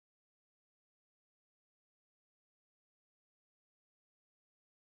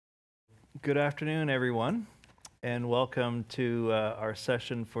Good afternoon, everyone, and welcome to our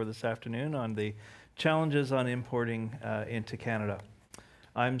session for this afternoon on the challenges on importing into Canada.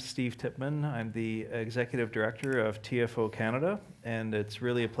 I'm Steve Tipman. I'm the Executive Director of TFO Canada, and it's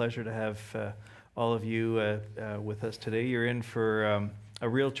really a pleasure to have all of you with us today. You're in for a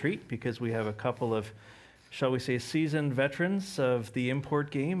real treat because we have a couple of, shall we say, seasoned veterans of the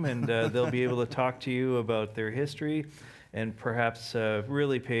import game, and they'll be able to talk to you about their history and perhaps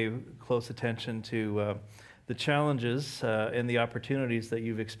really pay close attention to the challenges and the opportunities that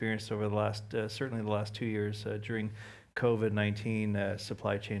you've experienced over the last, certainly the last 2 years during COVID-19,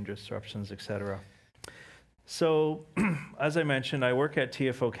 supply chain disruptions, etc. So, as I mentioned, I work at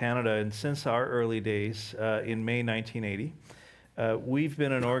TFO Canada, and since our early days in May 1980, we've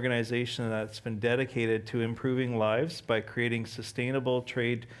been an organization that's been dedicated to improving lives by creating sustainable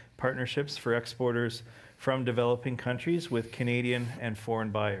trade partnerships for exporters from developing countries with Canadian and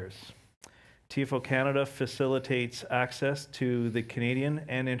foreign buyers. TFO Canada facilitates access to the Canadian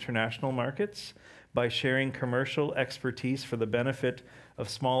and international markets by sharing commercial expertise for the benefit of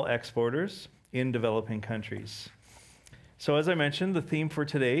small exporters in developing countries. So as I mentioned, the theme for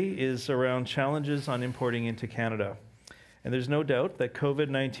today is around challenges on importing into Canada. And there's no doubt that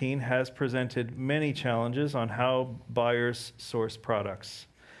COVID-19 has presented many challenges on how buyers source products.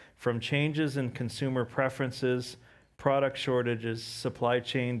 From changes in consumer preferences, product shortages, supply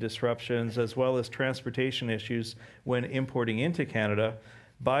chain disruptions, as well as transportation issues when importing into Canada,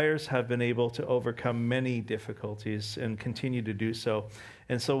 buyers have been able to overcome many difficulties and continue to do so.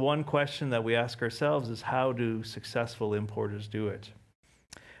 And so one question that we ask ourselves is, how do successful importers do it?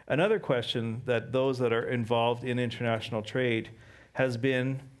 Another question that those that are involved in international trade has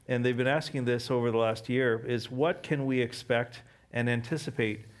been, and they've been asking this over the last year, is what can we expect and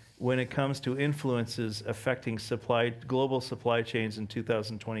anticipate when it comes to influences affecting global supply chains in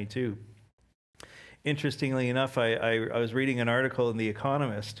 2022. Interestingly enough, I was reading an article in The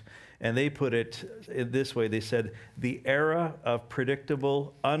Economist, and they put it this way. They said, the era of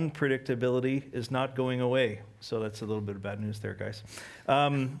predictable unpredictability is not going away. So that's a little bit of bad news there, guys.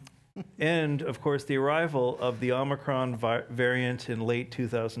 And of course, the arrival of the Omicron variant in late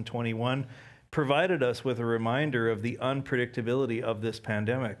 2021 provided us with a reminder of the unpredictability of this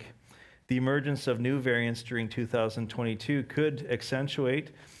pandemic. The emergence of new variants during 2022 could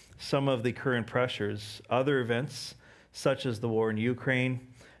accentuate some of the current pressures. Other events, such as the war in Ukraine,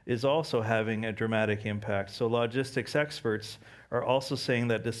 is also having a dramatic impact. So logistics experts are also saying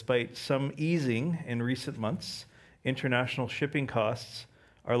that despite some easing in recent months, international shipping costs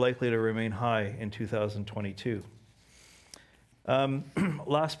are likely to remain high in 2022.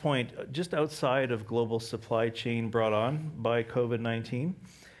 Last point, just outside of global supply chain brought on by COVID-19,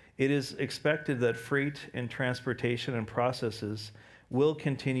 it is expected that freight and transportation and processes will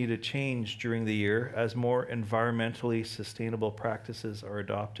continue to change during the year as more environmentally sustainable practices are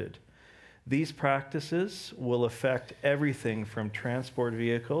adopted. These practices will affect everything from transport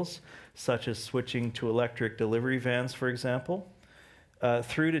vehicles, such as switching to electric delivery vans, for example,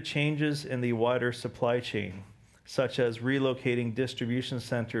 through to changes in the wider supply chain, such as relocating distribution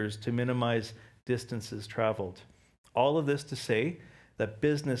centers to minimize distances traveled. All of this to say that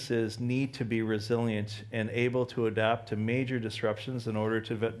businesses need to be resilient and able to adapt to major disruptions in order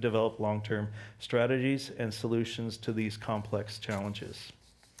to develop long-term strategies and solutions to these complex challenges.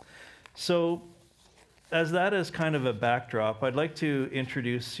 So, as that is kind of a backdrop, I'd like to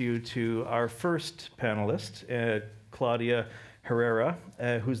introduce you to our first panelist, Claudio Guerrera,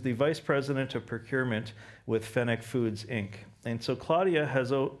 who's the Vice President of Procurement with Fennec Foods, Inc. And so Claudio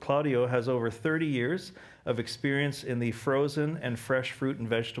has over 30 years of experience in the frozen and fresh fruit and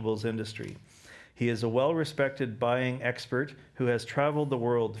vegetables industry. He is a well-respected buying expert who has traveled the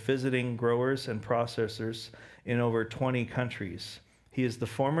world visiting growers and processors in over 20 countries. He is the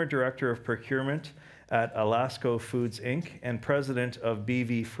former Director of Procurement at Alaska Foods, Inc. and President of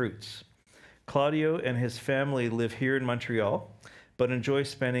BV Fruits. Claudio and his family live here in Montreal, but enjoy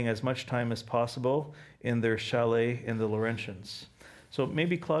spending as much time as possible in their chalet in the Laurentians. So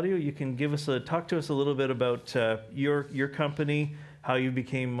maybe, Claudio, you can talk to us a little bit about your company, how you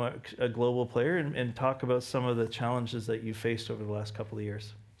became a global player, and talk about some of the challenges that you faced over the last couple of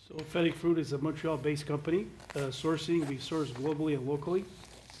years. So Fennec Fruit is a Montreal-based company. We source globally and locally.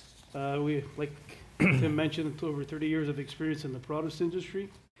 We, like Tim mentioned, over 30 years of experience in the produce industry.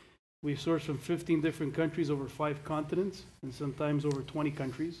 We source from 15 different countries over 5 continents, and sometimes over 20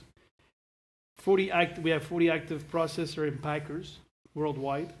 countries. We have 40 active processor and packers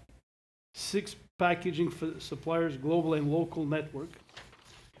worldwide, 6 packaging suppliers, global and local network.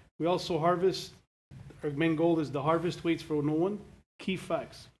 We also harvest. Our main goal is the harvest waits for no one, Key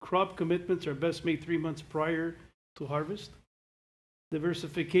facts. Crop commitments are best made 3 months prior to harvest.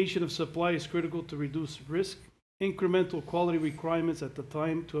 Diversification of supply is critical to reduce risk. Incremental quality requirements at the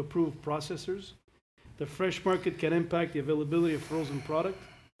time to approve processors. The fresh market can impact the availability of frozen product.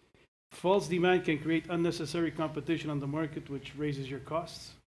 False demand can create unnecessary competition on the market, which raises your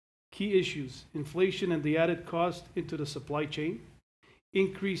costs. Key issues: inflation and the added cost into the supply chain,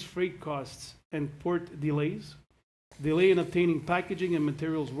 increased freight costs and port delays, delay in obtaining packaging and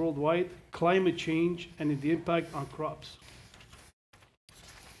materials worldwide, climate change, and the impact on crops.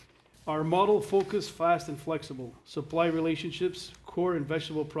 Our model focused, fast, and flexible. Supply relationships, core and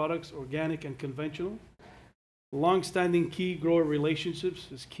vegetable products, organic and conventional. Long-standing key grower relationships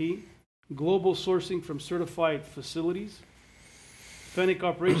is key. Global sourcing from certified facilities. Fennec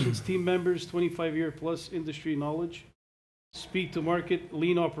operations team members, 25-year plus industry knowledge. Speed to market,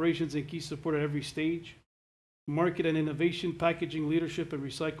 lean operations and key support at every stage. Market and innovation, packaging leadership and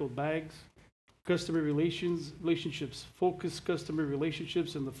recycled bags. Customer relationships, focused customer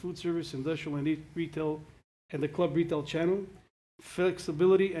relationships in the food service, industrial and retail, and the club retail channel.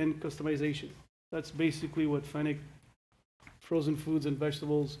 Flexibility and customization. That's basically what Fennec Frozen Foods and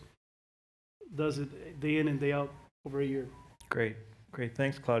Vegetables does it day in and day out over a year. Great. Great.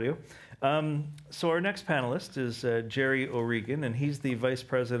 Thanks, Claudio. So our next panelist is Jerry O'Regan, and he's the Vice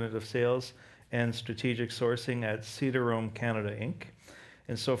President of Sales and Strategic Sourcing at Cedarome Canada, Inc.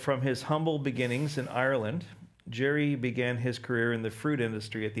 And so from his humble beginnings in Ireland, Jerry began his career in the fruit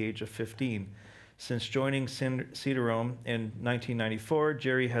industry at the age of 15. Since joining Cedarome in 1994,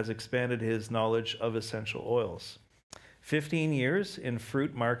 Jerry has expanded his knowledge of essential oils. 15 years in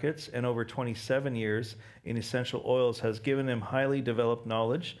fruit markets and over 27 years in essential oils has given him highly developed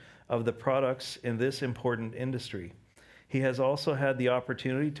knowledge of the products in this important industry. He has also had the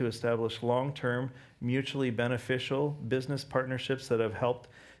opportunity to establish long-term, mutually beneficial business partnerships that have helped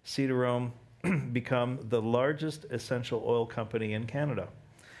Cedarome become the largest essential oil company in Canada.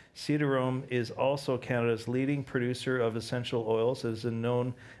 Cedarome is also Canada's leading producer of essential oils, and is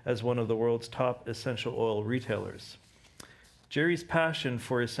known as one of the world's top essential oil retailers. Jerry's passion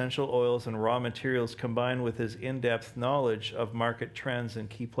for essential oils and raw materials, combined with his in-depth knowledge of market trends and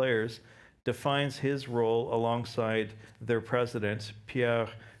key players, defines his role alongside their president, Pierre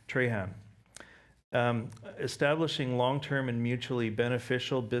Trahan. Establishing long-term and mutually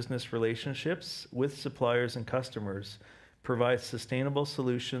beneficial business relationships with suppliers and customers provides sustainable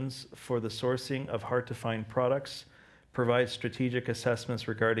solutions for the sourcing of hard-to-find products, provides strategic assessments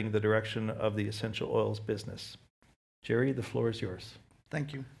regarding the direction of the essential oils business. Jerry, the floor is yours.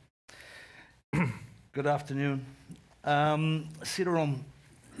 Thank you. Good afternoon. Cedarome,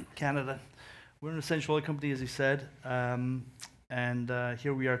 Canada. We're an essential oil company, as you said, and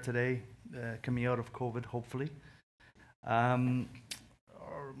here we are today, coming out of COVID, hopefully.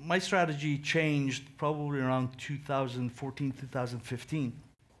 My strategy changed probably around 2014, 2015,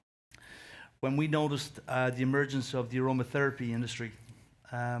 when we noticed the emergence of the aromatherapy industry,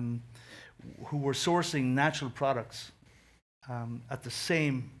 who were sourcing natural products at the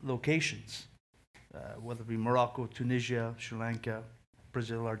same locations, whether it be Morocco, Tunisia, Sri Lanka,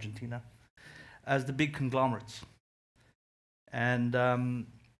 Brazil, Argentina, as the big conglomerates. And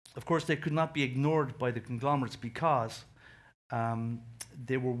of course, they could not be ignored by the conglomerates because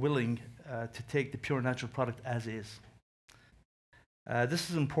they were willing to take the pure natural product as is.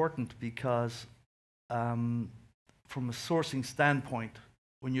 This is important because from a sourcing standpoint,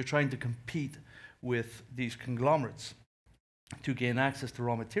 when you're trying to compete with these conglomerates to gain access to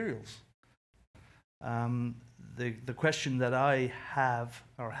raw materials, the question that I have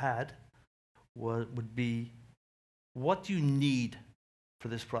or had would be, what do you need for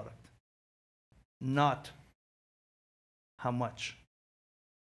this product? Not how much.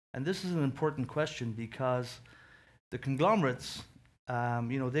 And this is an important question because the conglomerates,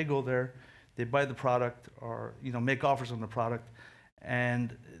 they go there, they buy the product, or make offers on the product.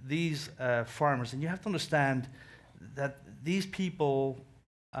 And these farmers, and you have to understand that these people,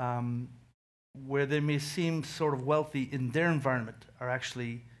 where they may seem sort of wealthy in their environment, are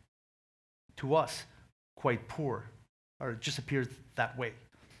actually, to us, quite poor, or it just appears that way.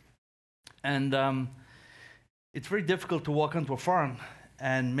 And it's very difficult to walk onto a farm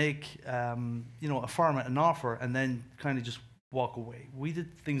and make a farmer an offer and then kind of just walk away. We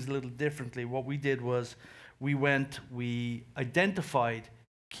did things a little differently. What we did was we identified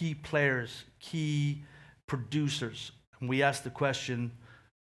key players, key producers, and we asked the question,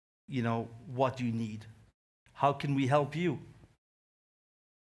 what do you need? How can we help you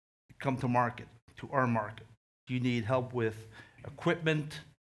come to market, to our market? Do you need help with equipment?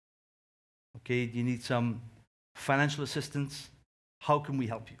 Okay, do you need some financial assistance? How can we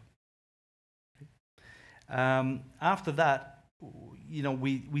help you? After that,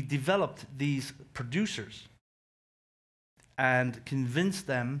 we developed these producers and convinced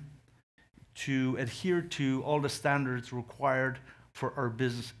them to adhere to all the standards required for our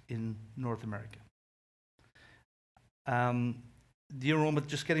business in North America.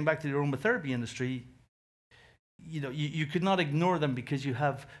 Just getting back to the aromatherapy industry, you could not ignore them because you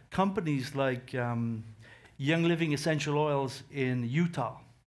have companies like Young Living Essential Oils in Utah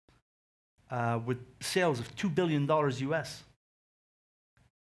with sales of $2 billion US.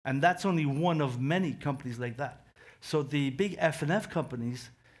 And that's only one of many companies like that. So the big F&F companies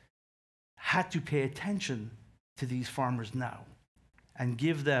had to pay attention to these farmers now and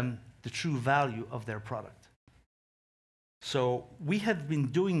give them the true value of their product. So we have been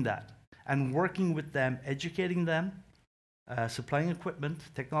doing that and working with them, educating them, supplying equipment,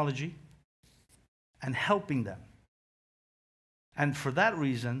 technology, and helping them. And for that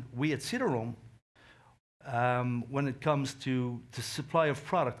reason, we at Cedarome, when it comes to the supply of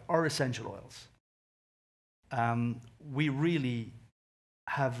product, our essential oils, we really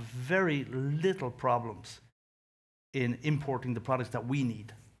have very little problems in importing the products that we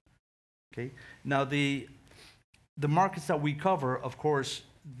need. Okay. Now the markets that we cover, of course,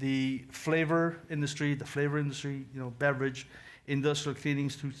 the flavor industry, beverage, industrial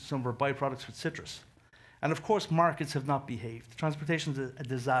cleanings, to some of our byproducts with citrus. And of course, markets have not behaved. Transportation is a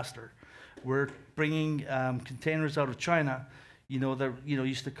disaster. We're bringing containers out of China, that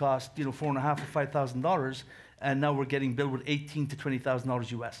used to cost $4,500 or $5,000, and now we're getting billed with $18,000 to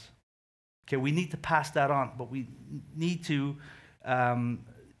 $20,000 US. Okay, we need to pass that on, but we need to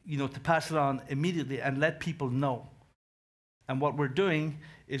to pass it on immediately and let people know. And what we're doing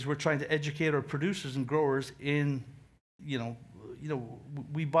is we're trying to educate our producers and growers in,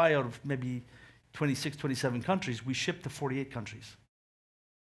 we buy out of maybe 26, 27 countries. We ship to 48 countries.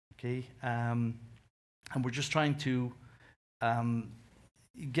 Okay, and we're just trying to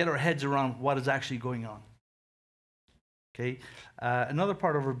get our heads around what is actually going on. Okay, another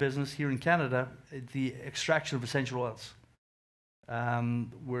part of our business here in Canada, the extraction of essential oils.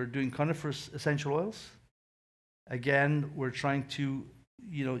 We're doing coniferous essential oils. Again, we're trying to,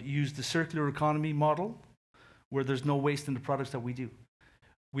 use the circular economy model, where there's no waste in the products that we do.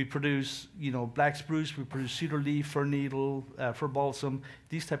 We produce, black spruce, we produce cedar leaf, fir needle, fir balsam,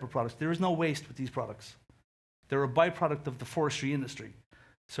 these type of products. There is no waste with these products. They're a byproduct of the forestry industry.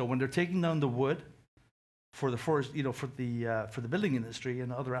 So when they're taking down the wood for the forest, for the building industry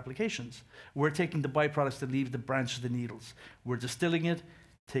and other applications, we're taking the byproducts that leave the branches, the needles. We're distilling it,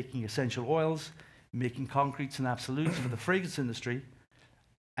 taking essential oils, making concretes and absolutes for the fragrance industry,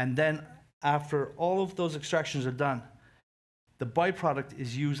 and then after all of those extractions are done, the byproduct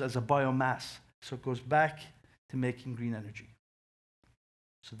is used as a biomass, so it goes back to making green energy.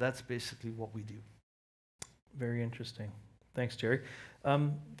 So that's basically what we do. Very interesting. Thanks, Jerry.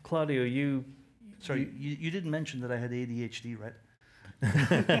 Claudio, you didn't mention that I had ADHD, right?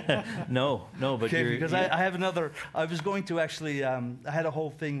 No, but okay, because I have another. I was going to actually. I had a whole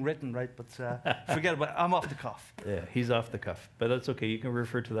thing written, right? But forget about it. I'm off the cuff. Yeah, he's off the cuff, but that's okay. You can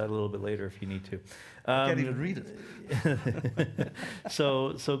refer to that a little bit later if you need to. I can't even read it.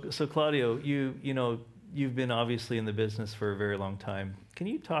 So Claudio, you've been obviously in the business for a very long time. Can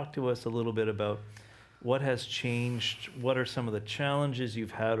you talk to us a little bit about what has changed? What are some of the challenges you've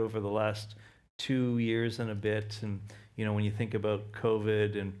had over the last 2 years and a bit? And when you think about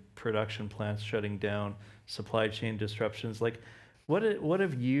COVID and production plants shutting down, supply chain disruptions, like what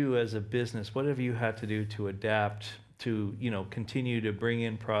have you as a business, what have you had to do to adapt to, continue to bring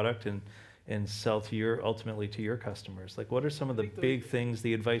in product and sell to ultimately to your customers? Like what are some of the big things,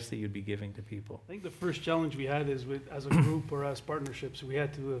 the advice that you'd be giving to people? I think the first challenge we had is as a group or as partnerships, we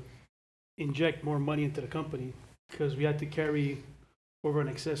had to inject more money into the company because we had to carry over an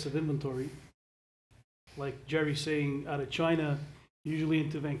excessive inventory. Like Jerry's saying, out of China, usually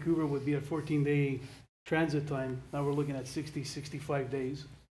into Vancouver would be a 14-day transit time. Now we're looking at 60, 65 days.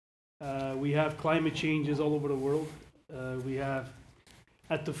 We have climate changes all over the world. We have,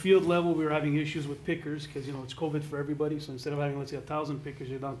 at the field level, we were having issues with pickers because, it's COVID for everybody. So instead of having, let's say, 1,000 pickers,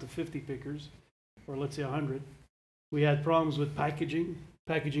 you're down to 50 pickers, or let's say 100. We had problems with packaging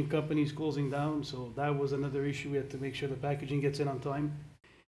companies closing down. So that was another issue. We had to make sure the packaging gets in on time.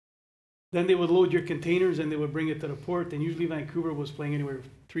 Then they would load your containers and they would bring it to the port. And usually Vancouver was paying anywhere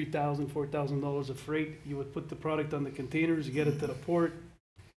 $3,000, $4,000 of freight. You would put the product on the containers, get it to the port.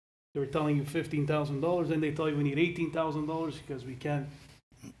 They were telling you $15,000. Then they tell you we need $18,000 because we can't,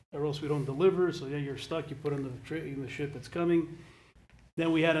 or else we don't deliver. So yeah, you're stuck. You put on the ship that's coming.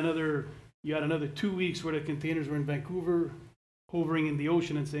 Then you had another 2 weeks where the containers were in Vancouver hovering in the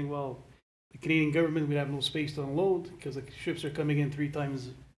ocean and saying, well, the Canadian government would have no space to unload because the ships are coming in 3 times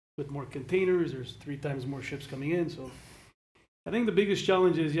with more containers. There's 3 times more ships coming in. So I think the biggest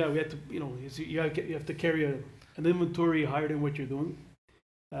challenge is, we have to, you have to carry an inventory higher than what you're doing.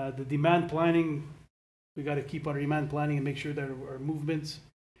 The demand planning, we got to keep our demand planning and make sure that our movements,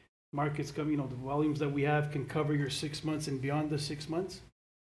 markets come, the volumes that we have can cover your 6 months and beyond the 6 months.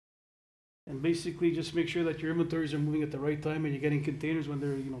 And basically just make sure that your inventories are moving at the right time and you're getting containers when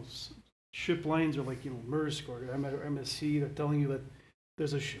they're, ship lines are like, Maersk or MSC, they're telling you that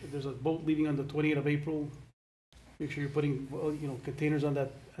there's a boat leaving on the 28th of April. Make sure you're putting, containers on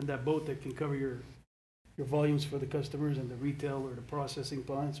that boat that can cover your volumes for the customers and the retail or the processing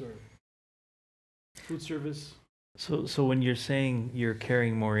plants or food service. So when you're saying you're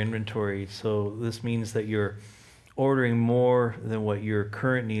carrying more inventory, so this means that you're ordering more than what your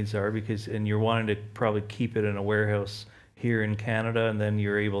current needs are and you're wanting to probably keep it in a warehouse here in Canada, and then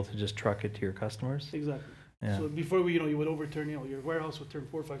you're able to just truck it to your customers? Exactly. Yeah. So before you would overturn, your warehouse would turn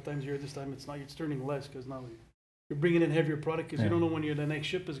 4 or 5 times a year. This time it's not, it's turning less because now you're bringing in heavier product because you don't know when the next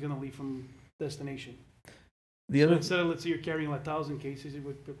ship is going to leave from destination. Instead of, let's say you're carrying 1,000 cases, you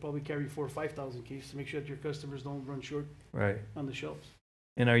would probably carry 4,000 or 5,000 cases to make sure that your customers don't run short on the shelves.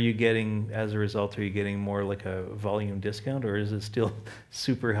 And are you getting, as a result, more like a volume discount, or is it still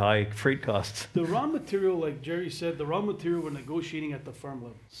super high freight costs? The raw material, like Jerry said, we're negotiating at the farm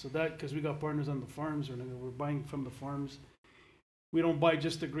level. So that, because we got partners on the farms, or we're buying from the farms. We don't buy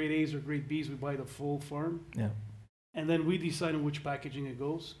just the grade A's or grade B's, we buy the full farm. Yeah. And then we decide on which packaging it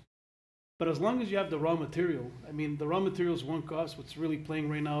goes. But as long as you have the raw material, the raw material is one cost. What's really playing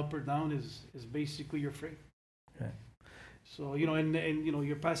right now up or down is basically your freight. Okay. So,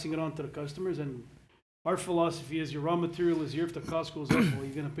 you're passing it on to the customers, and our philosophy is your raw material is here. If the cost goes up, well,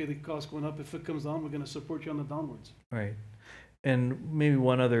 you're going to pay the cost going up. If it comes down, we're going to support you on the downwards. Right. And maybe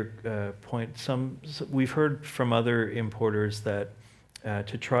one other point, we've heard from other importers that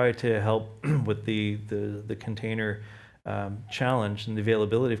to try to help with the container challenge and the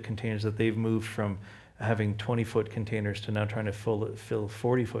availability of containers, that they've moved from having 20-foot containers to now trying to fill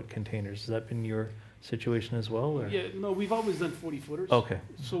 40-foot containers. Has that been your situation as well? Or? Yeah, no, we've always done 40-footers. Okay.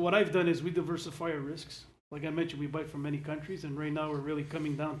 So what I've done is we diversify our risks. Like I mentioned, we buy from many countries, and right now we're really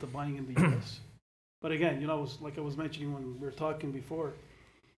coming down to buying in the U.S. But again, I was mentioning when we were talking before,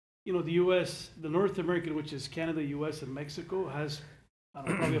 the U.S., the North American, which is Canada, U.S., and Mexico, has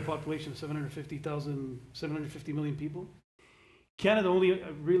probably a population of 750 million people. Canada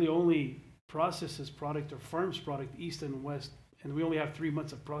only processes product or farms product east and west, and we only have 3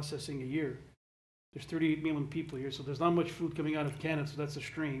 months of processing a year. There's 38 million people here, so there's not much food coming out of Canada, so that's a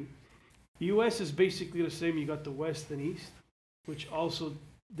strain. The U.S. is basically the same. You got the west and east, which also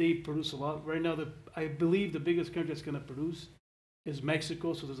they produce a lot. Right now, I believe the biggest country that's going to produce is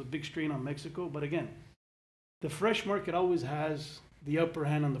Mexico, so there's a big strain on Mexico. But again, the fresh market always has the upper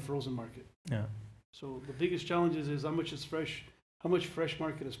hand on the frozen market. Yeah. So the biggest challenge is how much fresh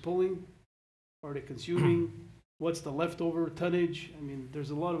market is pulling, are they consuming, what's the leftover tonnage? There's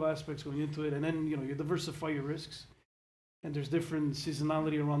a lot of aspects going into it, and then you diversify your risks, and there's different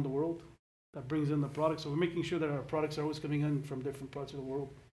seasonality around the world that brings in the product. So we're making sure that our products are always coming in from different parts of the world,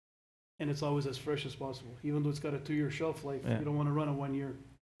 and it's always as fresh as possible. Even though it's got a 2-year shelf life, You don't want to run a 1 year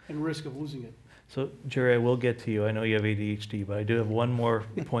and risk of losing it. So, Jerry, I will get to you. I know you have ADHD, but I do have one more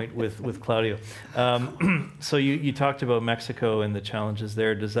point with Claudio. So you talked about Mexico and the challenges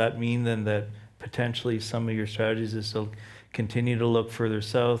there. Does that mean then that potentially some of your strategies is to continue to look further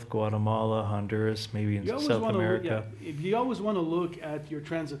south, Guatemala, Honduras, maybe in South America? You always want to look at your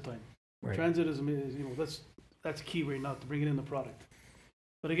transit time. Right. Transit is that's key right now to bring it in the product.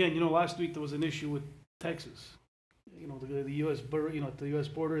 But again, last week there was an issue with Texas. The U.S. border, at the U.S.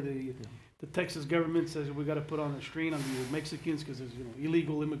 border, the Texas government says we got to put on a strain on the Mexicans because there's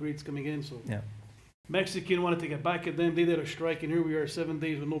illegal immigrants coming in. So Mexican wanted to get back at them. They did a strike, and here we are 7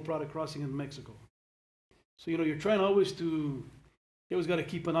 days with no product crossing into Mexico. So you're trying you always got to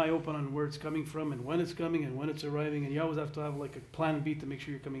keep an eye open on where it's coming from and when it's coming and when it's arriving, and you always have to have like a plan B to make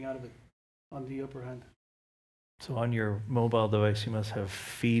sure you're coming out of it on the upper hand. So on your mobile device, you must have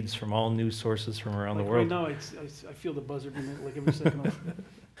feeds from all news sources from around the world. Right now, I feel the buzzer like every second off.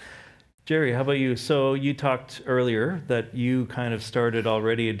 Jerry, how about you? So you talked earlier that you kind of started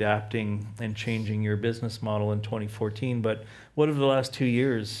already adapting and changing your business model in 2014, but what have the last 2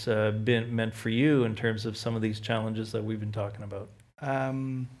 years been meant for you in terms of some of these challenges that we've been talking about?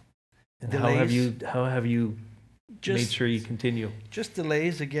 And how have you made sure you continue? Just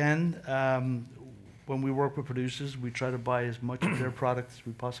delays again. When we work with producers, we try to buy as much of their products as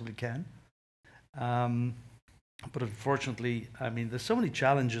we possibly can. But unfortunately, I mean, there's so many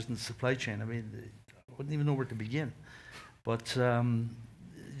challenges in the supply chain. I mean, I wouldn't even know where to begin. But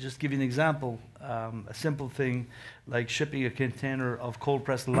just give you an example, a simple thing like shipping a container of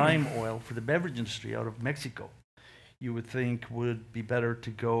cold-pressed lime oil for the beverage industry out of Mexico, you would think would be better to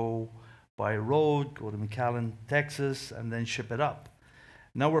go by road, go to McAllen, Texas, and then ship it up.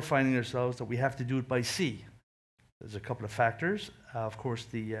 Now we're finding ourselves that we have to do it by sea. There's a couple of factors. Of course,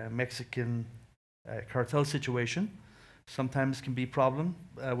 the Mexican cartel situation sometimes can be a problem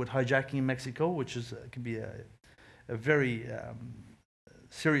with hijacking in Mexico, which is can be a very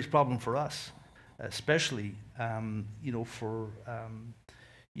serious problem for us, especially for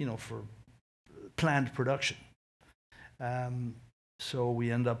planned production. So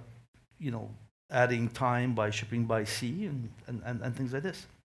we end up adding time by shipping by sea and things like this.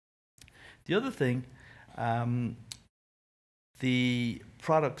 The other thing, the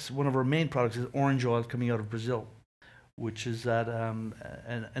products, one of our main products is orange oil coming out of Brazil, which is at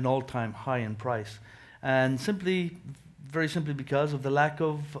an all-time high in price. And very simply because of the lack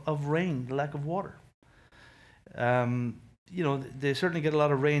of rain, the lack of water. They certainly get a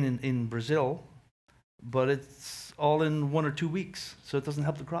lot of rain in Brazil, but it's all in 1 or 2 weeks, so it doesn't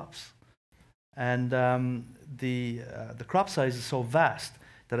help the crops. And the crop size is so vast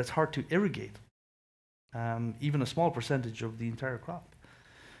that it's hard to irrigate, even a small percentage of the entire crop.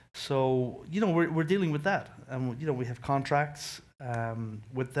 So we're dealing with that, and we have contracts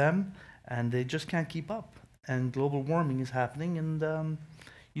with them, and they just can't keep up. And global warming is happening, and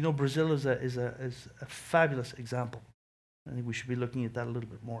Brazil is a fabulous example. I think we should be looking at that a little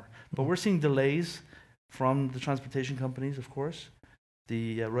bit more. But we're seeing delays from the transportation companies, of course,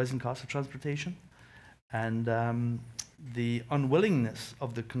 the rising cost of transportation, and the unwillingness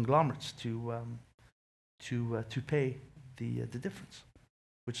of the conglomerates to pay the difference,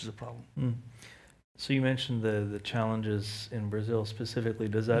 which is a problem. Mm. So you mentioned the challenges in Brazil specifically.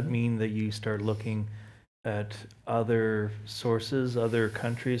 Does that mean that you start looking at other sources, other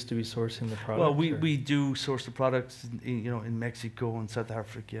countries to be sourcing the product? Well, we do source the products, in Mexico and South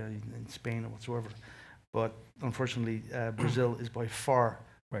Africa, in Spain, or whatsoever. But unfortunately, Brazil is by far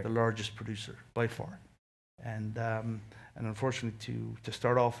the largest producer, by far. And unfortunately, to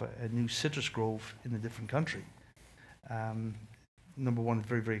start off a new citrus grove in a different country, number one,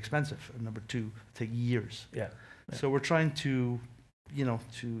 very, very expensive, and number two, take years. Yeah. So we're trying to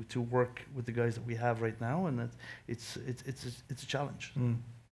work with the guys that we have right now, and it's a challenge. Mm.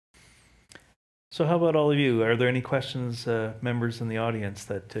 So how about all of you? Are there any questions, members in the audience,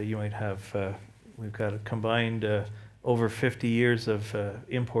 that you might have? We've got a combined over 50 years of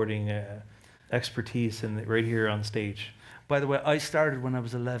importing expertise right here on stage. By the way, I started when I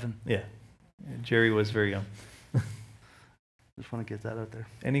was 11. Yeah, Jerry was very young. Just want to get that out there.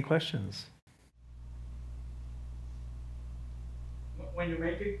 Any questions? When you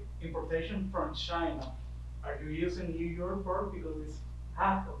make it importation from China, are you using New York port because it's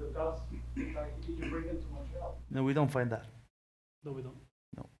half of the cost? Like if you bring it to Montreal? No, we don't find that. No, we don't.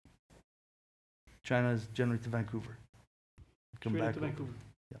 No. China is generally to Vancouver. Come Straight back to over. Vancouver.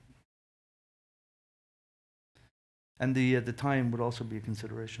 Yeah. And the time would also be a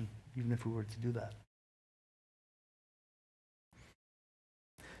consideration, even if we were to do that.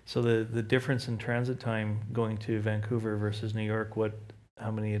 So the difference in transit time going to Vancouver versus New York,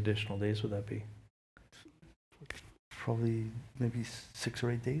 how many additional days would that be? Probably maybe 6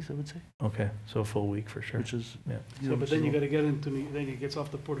 or 8 days, I would say. Okay, so a full week for sure. Which is, yeah. So, but then you got to get into, then it gets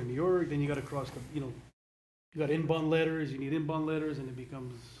off the port of New York, then you got to cross you got inbound letters, you need inbound letters, and it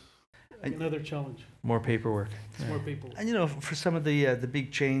becomes another challenge. More paperwork. It's more people. And for some of the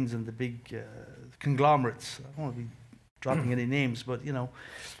big chains and the big conglomerates, I don't want to be dropping any names, but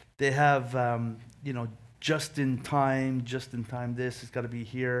they have just in time this, it's got to be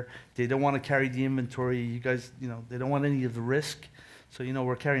here. They don't want to carry the inventory. You guys, they don't want any of the risk. So,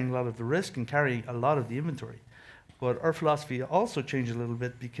 we're carrying a lot of the risk and carrying a lot of the inventory. But our philosophy also changed a little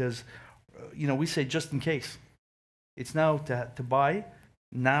bit because, we say just in case. It's now to buy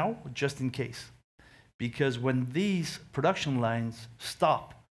now just in case. Because when these production lines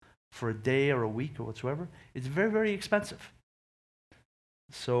stop for a day or a week or whatsoever, it's very, very expensive.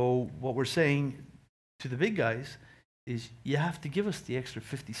 So what we're saying to the big guys is you have to give us the extra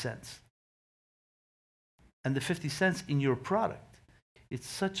 50 cents. And the 50 cents in your product, it's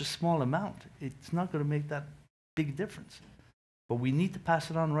such a small amount. It's not going to make that big difference. But we need to pass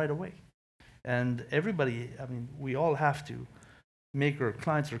it on right away. And everybody, we all have to make our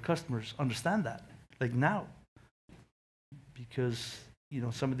clients or customers understand that, like now. Because,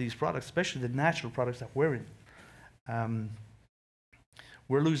 some of these products, especially the natural products that we're in,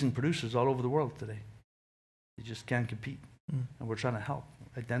 we're losing producers all over the world today. You just can't compete. Mm. And we're trying to help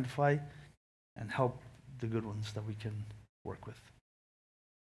identify and help the good ones that we can work with.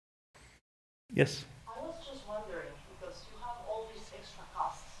 Yes. I was just wondering, because you have all these extra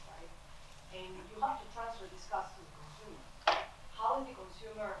costs, right? And you have to transfer these costs to the consumer. How is the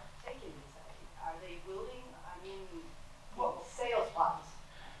consumer taking this? Are they willing? I mean, well, sales-wise.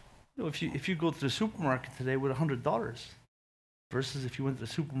 You know, if you go to the supermarket today with $100 versus if you went to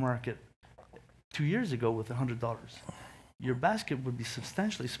the supermarket 2 years ago with $100, your basket would be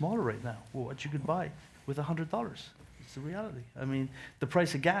substantially smaller right now. Well, what you could buy with $100. It's the reality. I mean, the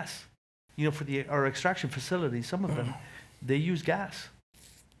price of gas. You know, for our extraction facilities, some of them, they use gas.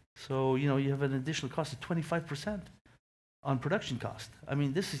 So, you know, you have an additional cost of 25% on production cost. I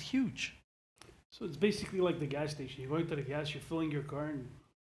mean, this is huge. So it's basically like the gas station. You're going to the gas, you're filling your car, and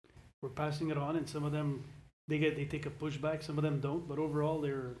we're passing it on, and some of them, they take a pushback, some of them don't, but overall,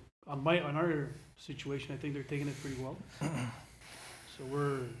 they're, on our situation, I think they're taking it pretty well. So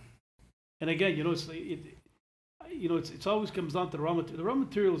and again, you know, it's always comes down to the raw material. The raw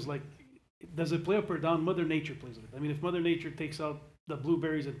material is like, does it play up or down? Mother Nature plays with it. I mean, if Mother Nature takes out the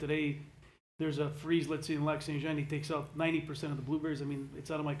blueberries, and today there's a freeze, let's say in Lac Saint Jean, he takes out 90% of the blueberries. I mean, it's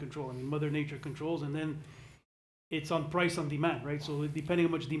out of my control. I mean, Mother Nature controls, and then it's on price on demand, right? So depending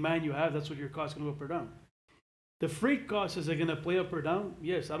on how much demand you have, that's what your cost can go up or down. The freight costs, is it going to play up or down?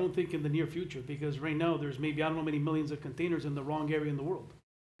 Yes, I don't think in the near future, because right now there's maybe, I don't know how many millions of containers in the wrong area in the world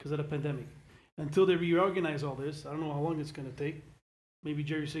because of the pandemic. Until they reorganize all this, I don't know how long it's going to take. Maybe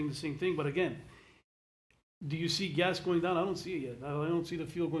Jerry's saying the same thing, but again, do you see gas going down? I don't see it yet. I don't see the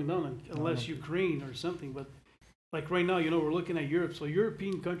fuel going down unless Ukraine or something. But like right now, you know, we're looking at Europe. So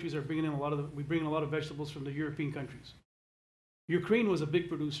European countries are bringing in we bring in a lot of vegetables from the European countries. Ukraine was a big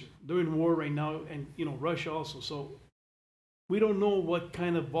producer during war right now, and you know, Russia also. So we don't know what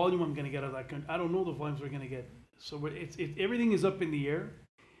kind of volume I'm going to get out of that country. I don't know the volumes we're going to get. So everything is up in the air.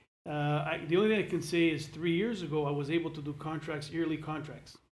 The only thing I can say is 3 years ago, I was able to do contracts, yearly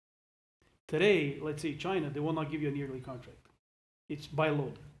contracts. Today, let's say China, they will not give you a yearly contract. It's by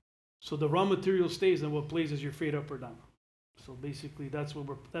load. So the raw material stays, and what plays is your freight up or down. So basically, that's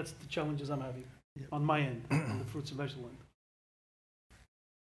the challenges I'm having on my end, on the fruits and vegetable end.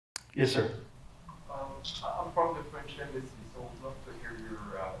 Yes, sir. I'm from the French embassy, so I'd love to hear your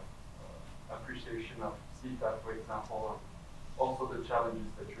appreciation of CETA, for example, and also the challenges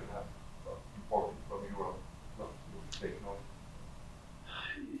that you have importing from Europe. Love to take note.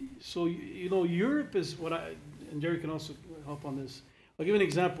 So, you know, Europe is and Jerry can also help on this. I'll give you an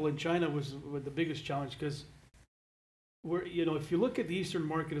example. In China was the biggest challenge, because you know, if you look at the Eastern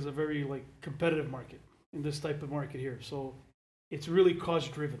market as a very like competitive market in this type of market here. So it's really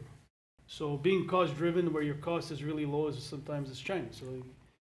cost driven. So being cost driven where your cost is really low is sometimes it's China. So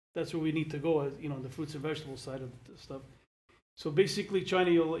that's where we need to go, as you know, the fruits and vegetables side of the stuff. So basically China,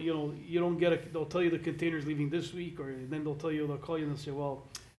 you don't get they'll tell you the container's leaving this week, or then they'll call you and they'll say, well,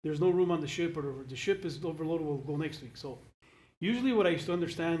 there's no room on the ship, or the ship is overloaded, we'll go next week. So usually what I used to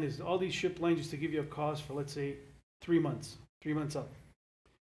understand is all these ship lines used to give you a cost for, let's say, 3 months out.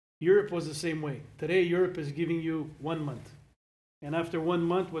 Europe was the same way. Today, Europe is giving you 1 month. And after 1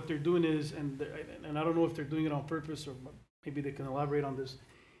 month, what they're doing is, and I don't know if they're doing it on purpose, or maybe they can elaborate on this,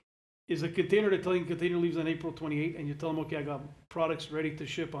 is a container, they're telling container leaves on April 28, and you tell them, okay, I got products ready to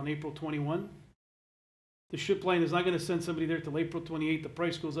ship on April 21. The ship line is not going to send somebody there till April 28. The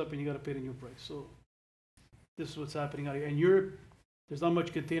price goes up, and you got to pay the new price. So this is what's happening out here. In Europe, there's not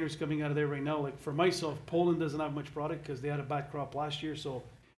much containers coming out of there right now. Like for myself, Poland doesn't have much product because they had a bad crop last year, so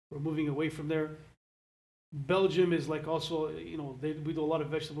we're moving away from there. Belgium is like also, you know, we do a lot of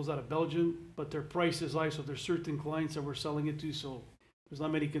vegetables out of Belgium, but their price is high, so there's certain clients that we're selling it to, so there's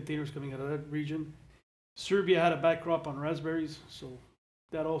not many containers coming out of that region. Serbia had a bad crop on raspberries, so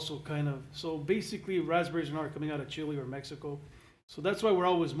that also kind of, so basically raspberries are not coming out of Chile or Mexico, so that's why we're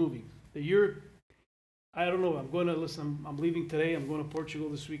always moving. The Europe, I don't know, I'm leaving today, I'm going to Portugal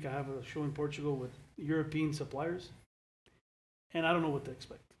this week. I have a show in Portugal with European suppliers, and I don't know what to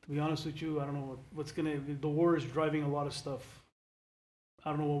expect. To be honest with you, I don't know what's going to, the war is driving a lot of stuff.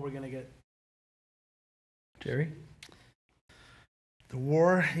 I don't know what we're going to get. Jerry? The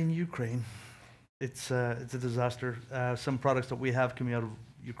war in Ukraine, it's a disaster. Some products that we have coming out of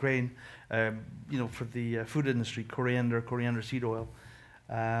Ukraine, you know, for the food industry, coriander seed oil,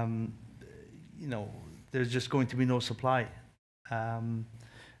 you know, there's just going to be no supply.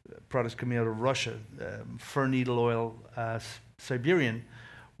 Products coming out of Russia, fir needle oil, Siberian,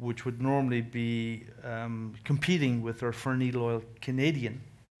 which would normally be competing with our fir needle oil Canadian.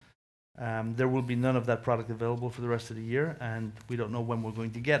 There will be none of that product available for the rest of the year, and we don't know when we're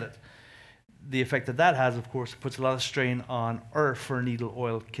going to get it. the effect that that has, of course, puts a lot of strain on our fir needle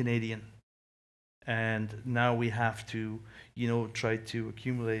oil Canadian. And now we have to, you know, try to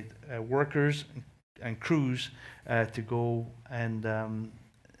accumulate workers and crews to go and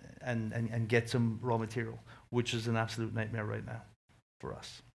get some raw material, which is an absolute nightmare right now for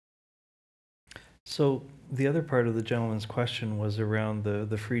us. So the other part of the gentleman's question was around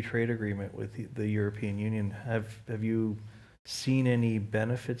the free trade agreement with the European Union. Have you seen any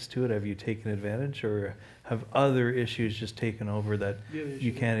benefits to it? Have you taken advantage, or have other issues just taken over that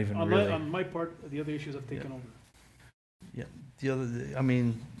you can't even really? On my part, the other issues have taken over. Yeah, the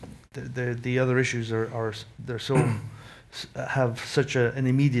other issues are they're so have such an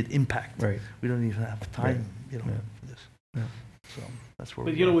immediate impact. Right. We don't even have time, Yeah. for this. Yeah. So that's where.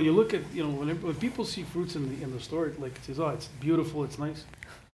 But you know, when you look at, you know, when people see fruits in the store, like it says, oh, it's beautiful, it's nice.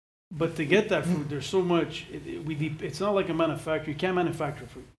 But to get that fruit, there's so much. It's not like a manufacturer. You can't manufacture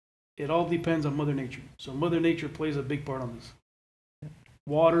fruit. It all depends on Mother Nature. So Mother Nature plays a big part on this.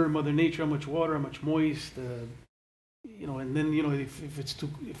 Water, Mother Nature, how much water, how much moist. You know, and then, you know,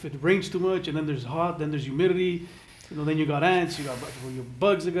 if it rains too much, and then there's hot, then there's humidity. You know, then you got ants, you got your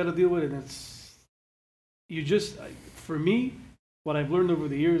bugs that got to deal with, and for me, what I've learned over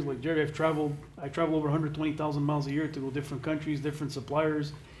the years, like Jerry, I travel over 120,000 miles a year to go different countries, different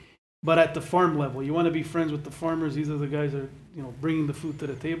suppliers. But at the farm level, you want to be friends with the farmers. These are the guys that are, you know, bringing the food to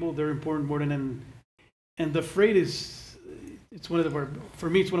the table. They're important more than and the freight it's one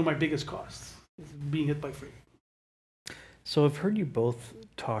of my biggest costs, is being hit by freight. So I've heard you both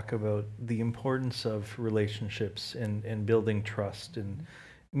talk about the importance of relationships and building trust. And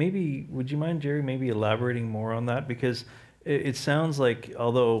maybe, would you mind, Jerry, maybe elaborating more on that? Because it sounds like,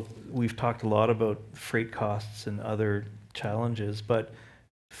 although we've talked a lot about freight costs and other challenges, but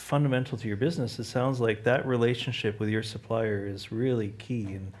fundamental to your business, it sounds like that relationship with your supplier is really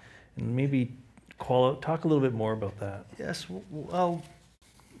key. And maybe talk a little bit more about that. Yes, well,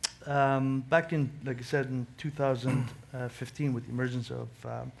 back in, like I said, in 2015, with the emergence of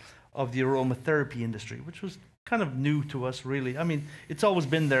the aromatherapy industry, which was kind of new to us, really. I mean, it's always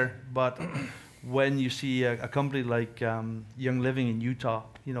been there, but when you see a company like Young Living in Utah,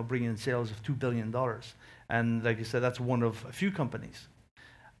 you know, bringing in sales of $2 billion, and like I said, that's one of a few companies.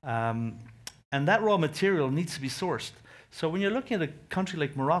 And that raw material needs to be sourced. So when you're looking at a country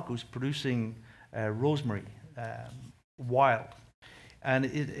like Morocco, who's producing rosemary, wild, and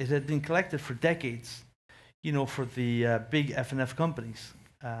it had been collected for decades, you know, for the big F&F companies,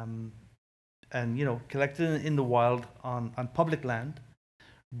 and, you know, collected in the wild on public land,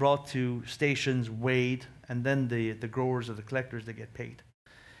 brought to stations, weighed, and then the growers or the collectors, they get paid.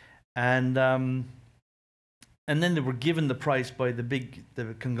 And then they were given the price by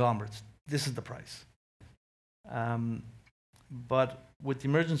the conglomerates. This is the price. But with the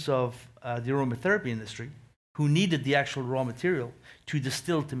emergence of the aromatherapy industry, who needed the actual raw material to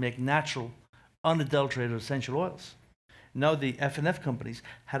distill to make natural, unadulterated essential oils, now the F&F companies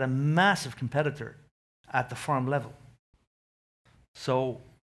had a massive competitor at the farm level. So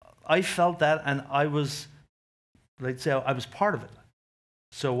I felt that, and I was, let's say, I was part of it.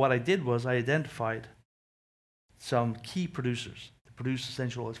 So what I did was I identified some key producers to produce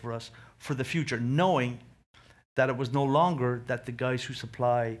essential oils for us for the future, knowing that it was no longer that the guys who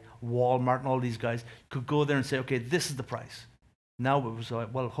supply Walmart and all these guys could go there and say, okay, this is the price. Now it was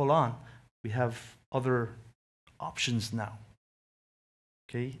like, well, hold on, we have other options now.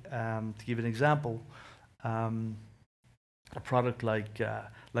 Okay, to give an example, a product like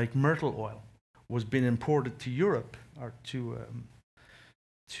myrtle oil was being imported to Europe, or to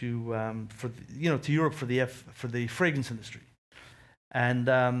Europe for the fragrance industry, and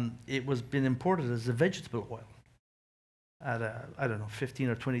it was being imported as a vegetable oil at I don't know, $15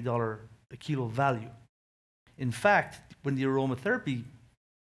 or $20 a kilo value. In fact, when the aromatherapy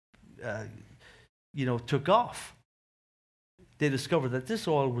took off, they discovered that this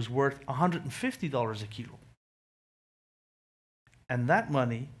oil was worth $150 a kilo, and that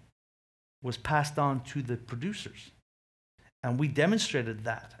money was passed on to the producers. And we demonstrated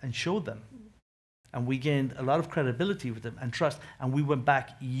that and showed them. And we gained a lot of credibility with them and trust. And we went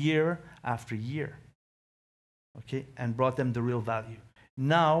back year after year, okay, and brought them the real value.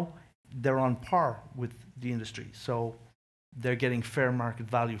 Now they're on par with the industry. So they're getting fair market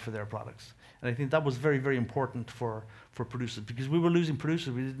value for their products. And I think that was very, very important for producers, because we were losing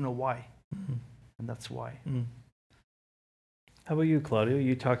producers. We didn't know why. Mm-hmm. And that's why. Mm-hmm. How about you, Claudio?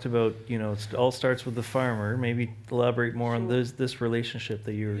 You talked about, it all starts with the farmer. Maybe elaborate more on this relationship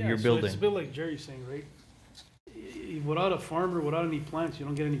that you're building. It's a bit like Jerry's saying, right? Without a farmer, without any plants, you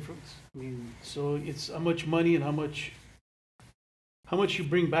don't get any fruits. I mean, so it's how much money and how how much you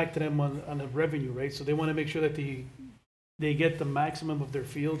bring back to them on the revenue, right? So they want to make sure that they get the maximum of their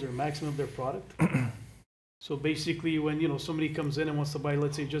fields or maximum of their product. So basically, when, you know, somebody comes in and wants to buy,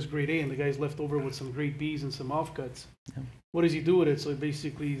 let's say, just grade A, and the guy's left over with some grade Bs and some offcuts, what does he do with it? So it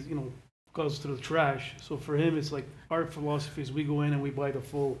basically, you know, goes to the trash. So for him, it's like our philosophy is we go in and we buy the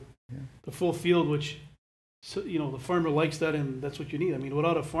full field, which, so, you know, the farmer likes that, and that's what you need. I mean,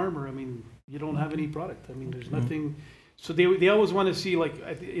 without a farmer, I mean, you don't have any product. I mean, there's nothing. So they always want to see, like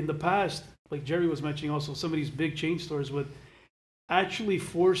in the past, like Jerry was mentioning, also some of these big chain stores would actually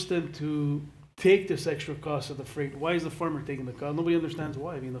force them to take this extra cost of the freight. Why is the farmer taking the cost? Nobody understands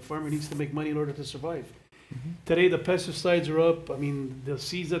why. I mean, the farmer needs to make money in order to survive. Today, the pesticides are up. I mean, the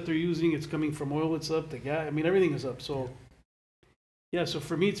seeds that they're using, it's coming from oil, it's up. The gas, I mean, everything is up. So, yeah, so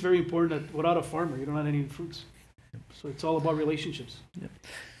for me, it's very important that without a farmer, you don't have any fruits. So it's all about relationships.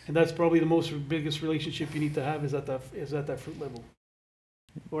 And that's probably the biggest relationship you need to have is at that fruit level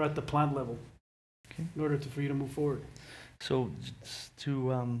or at the plant level in order for you to move forward. So just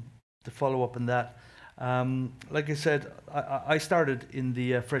to follow up on that, like I said, I started in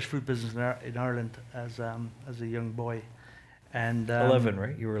the fresh fruit business in Ireland as a young boy, and 11,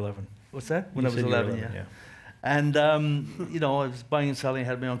 right? You were 11. What's that? When You I was said you were 11, yeah. And you know, I was buying and selling. I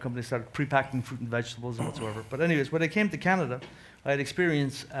had my own company. Started pre-packing fruit and vegetables and whatsoever. But anyways, when I came to Canada, I had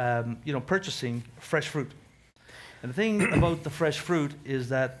experience, you know, purchasing fresh fruit. And the thing about the fresh fruit is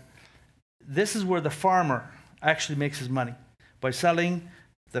that this is where the farmer actually makes his money by selling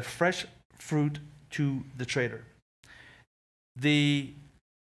the fresh fruit to the trader. The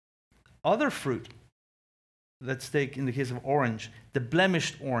other fruit, let's take in the case of orange, the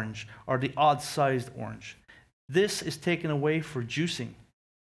blemished orange or the odd-sized orange. This is taken away for juicing.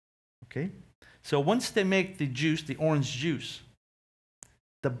 Okay? So once they make the juice, the orange juice,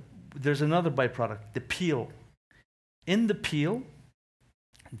 there's another byproduct, the peel. In the peel,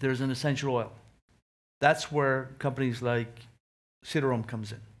 there's an essential oil. That's where companies like Cedarome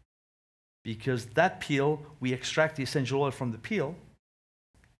comes in. Because that peel, we extract the essential oil from the peel,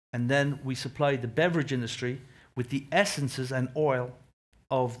 and then we supply the beverage industry with the essences and oil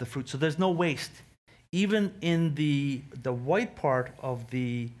of the fruit. So there's no waste. Even in the white part of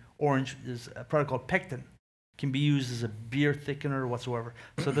the orange is a product called pectin. Can be used as a beer thickener or whatsoever.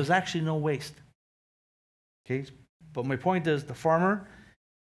 So there's actually no waste. Okay, but my point is the farmer,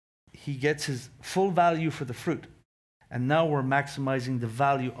 he gets his full value for the fruit. And now we're maximizing the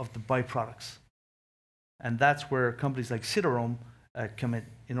value of the byproducts. And that's where companies like Cedarome come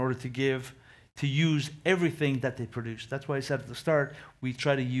in order to use everything that they produce. That's why I said at the start, we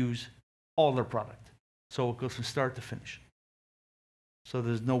try to use all their product. So it goes from start to finish. So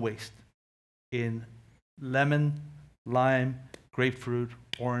there's no waste in lemon, lime, grapefruit,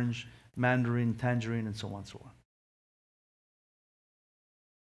 orange, mandarin, tangerine, and so on and so on.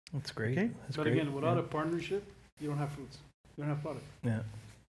 That's great. Okay. That's But great. again, without a partnership, you don't have fruits. You don't have product. Yeah.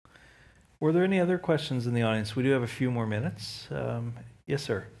 Were there any other questions in the audience? We do have a few more minutes. Yes,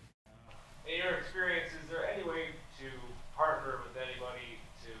 sir. In your experience, is there any way to partner with anybody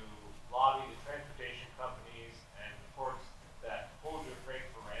to lobby the transportation companies and the ports that hold your freight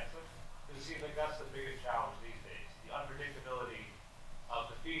for ransom? Because it seems like that's the biggest challenge these days, the unpredictability of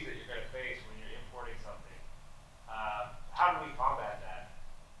the fees that you're going to face when you're importing something. How do we combat that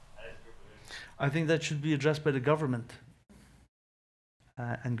as a group of businesses? I think that should be addressed by the government.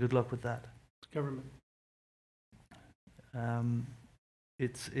 And good luck with that. Government.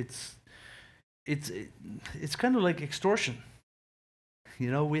 It's kind of like extortion.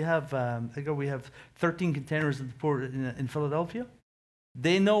 You know, we have 13 containers in the port in Philadelphia.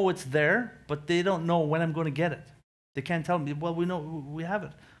 They know it's there, but they don't know when I'm going to get it. They can't tell me. Well, we know we have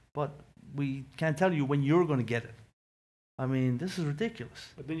it, but we can't tell you when you're going to get it. I mean, this is ridiculous.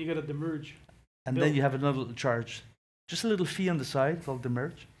 But then you got to demerge. And Bill. then you have another little charge, just a little fee on the side called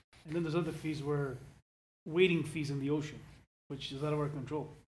demerge. And then there's other fees where waiting fees in the ocean, which is out of our control.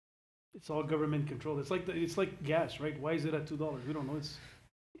 It's all government control. It's like gas, right? Why is it at $2? We don't know.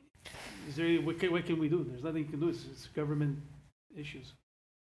 What can we do? There's nothing you can do. It's government issues.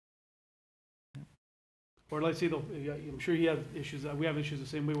 Or let's say, I'm sure you have issues. We have issues the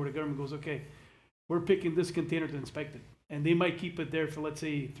same way where the government goes, okay, we're picking this container to inspect it. And they might keep it there for, let's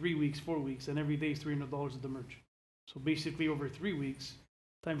say, 3 weeks, 4 weeks, and every day is $300 of demerge. So basically over 3 weeks,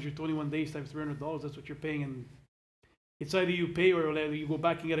 times your 21 days times $300, that's what you're paying. And it's either you pay or you go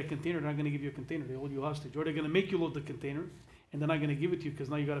back and get a container. They're not going to give you a container. They hold you hostage. Or they're going to make you load the container, and they're not going to give it to you because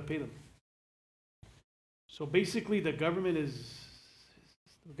now you got to pay them. So basically the government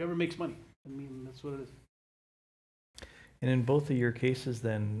makes money. I mean, that's what it is. And in both of your cases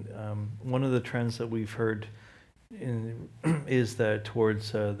then, one of the trends that we've heard is that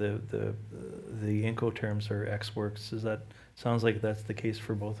towards the Incoterms or X-Works? Is that, sounds like that's the case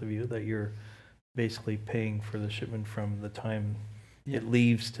for both of you, that you're basically paying for the shipment from the time Yeah. it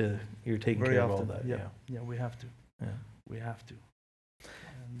leaves to, you're taking Very care of often, all that? yeah. Yeah, we have to. Yeah. We have to.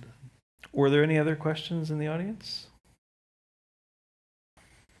 And, Were there any other questions in the audience?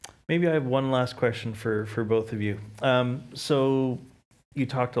 Maybe I have one last question for both of you. So you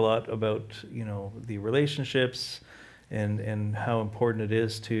talked a lot about, you know, the relationships and how important it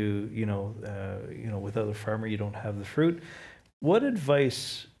is to, without a farmer, you don't have the fruit. What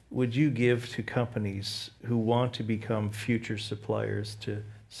advice would you give to companies who want to become future suppliers to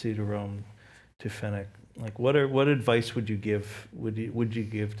Cedarome, to Fennec? Like, what advice would you give? Would you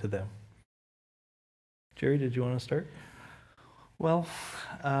give to them? Jerry, did you want to start? well,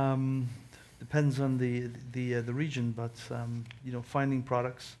 depends on the region, but finding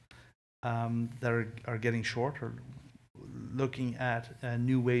products that are getting short, or looking at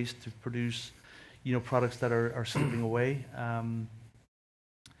new ways to produce, products that are slipping away.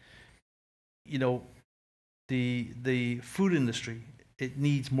 The food industry, it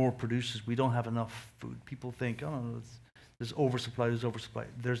needs more producers. We don't have enough food. People think, oh, no, there's oversupply.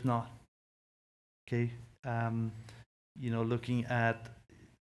 There's not. Okay. Looking at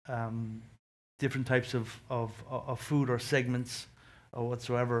different types of food or segments or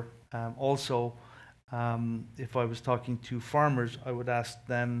whatsoever. Also, if I was talking to farmers, I would ask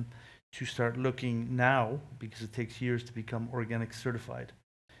them to start looking now, because it takes years to become organic certified.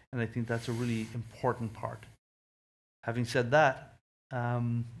 And I think that's a really important part. Having said that,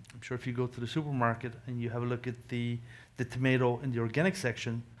 I'm sure if you go to the supermarket and you have a look at the tomato in the organic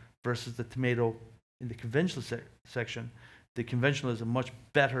section versus the tomato in the conventional section, the conventional is a much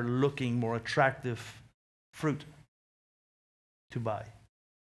better looking, more attractive fruit to buy.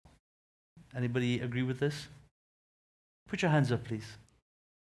 Anybody agree with this? Put your hands up, please.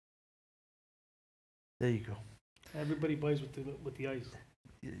 There you go. Everybody buys with the eyes.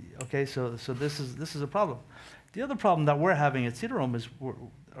 Okay, so this is a problem. The other problem that we're having at Cedarome is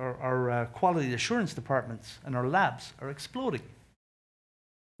our quality assurance departments and our labs are exploding.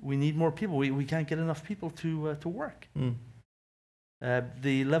 We need more people. We can't get enough people to work. Mm.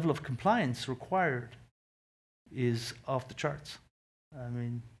 The level of compliance required is off the charts. I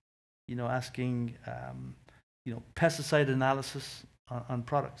mean, asking, pesticide analysis on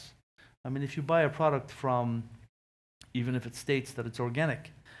products. I mean, if you buy a product from, even if it states that it's organic,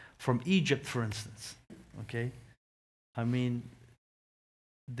 from Egypt, for instance, okay? I mean,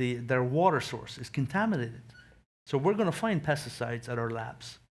 their water source is contaminated. So we're going to find pesticides at our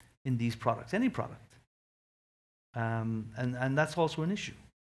labs in these products, any product. And that's also an issue,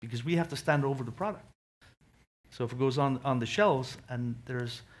 because we have to stand over the product. So if it goes on the shelves and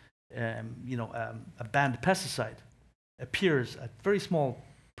there's, a banned pesticide appears at very small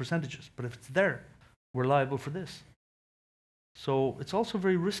percentages, but if it's there, we're liable for this. So it's also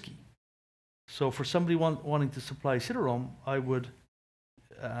very risky. So for somebody wanting to supply Cedarome, I would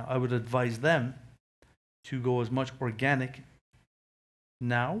advise them to go as much organic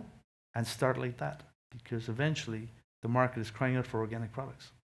now and start like that, because eventually the market is crying out for organic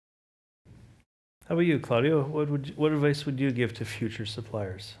products. How about you, Claudio? What advice would you give to future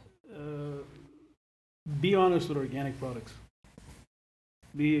suppliers? Be honest with organic products.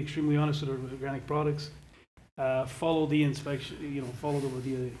 Be extremely honest with organic products. Follow the inspection, follow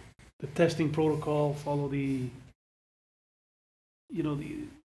the testing protocol, follow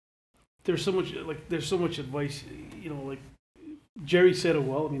there's so much advice, like Jerry said it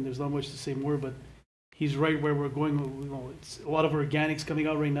well. I mean, there's not much to say more, but he's right where we're going. It's a lot of organics coming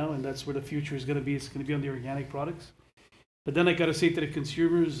out right now, and that's where the future is going to be. It's going to be on the organic products. But then I got to say to the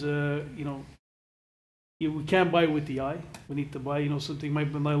consumers, we can't buy with the eye. We need to buy, something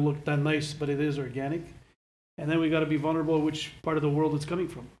might not look that nice, but it is organic. And then we got to be vulnerable which part of the world it's coming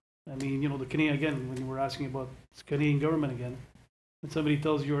from. I mean, the Canadian, again, when you were asking about the Canadian government again, when somebody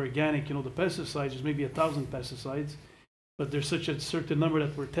tells you organic, the pesticides, there's maybe 1,000 pesticides, but there's such a certain number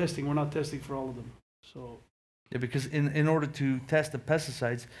that we're testing. We're not testing for all of them. So. Yeah, because in order to test the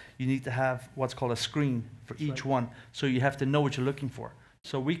pesticides, you need to have what's called a screen for each one. So you have to know what you're looking for.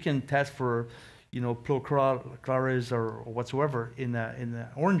 So we can test for, chlorales or whatsoever in the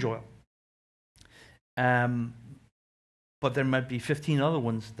orange oil. But there might be 15 other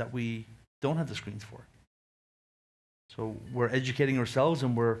ones that we don't have the screens for. So we're educating ourselves,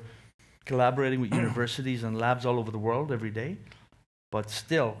 and we're collaborating with universities and labs all over the world every day. But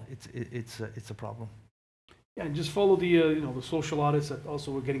still, it's a problem. Yeah, and just follow the social audits that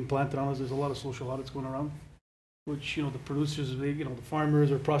also we're getting planted on us. There's a lot of social audits going around, which the producers, the farmers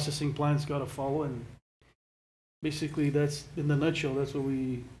or processing plants got to follow. And basically, that's, in the nutshell, that's what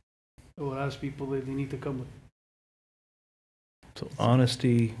I would ask people that they need to come with. So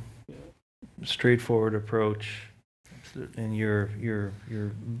honesty, straightforward approach, Absolutely. and you're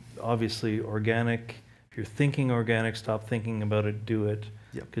obviously organic. If you're thinking organic, stop thinking about it, do it.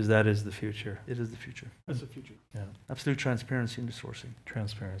 Yep. Because that is the future. It is the future. That's the future. Yeah, Absolute transparency in the sourcing.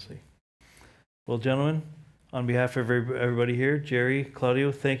 transparency. Well, gentlemen, on behalf of everybody here, Jerry,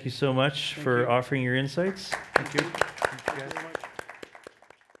 Claudio, thank you so much Thank for you. offering your insights. Thank you. Thank you very much.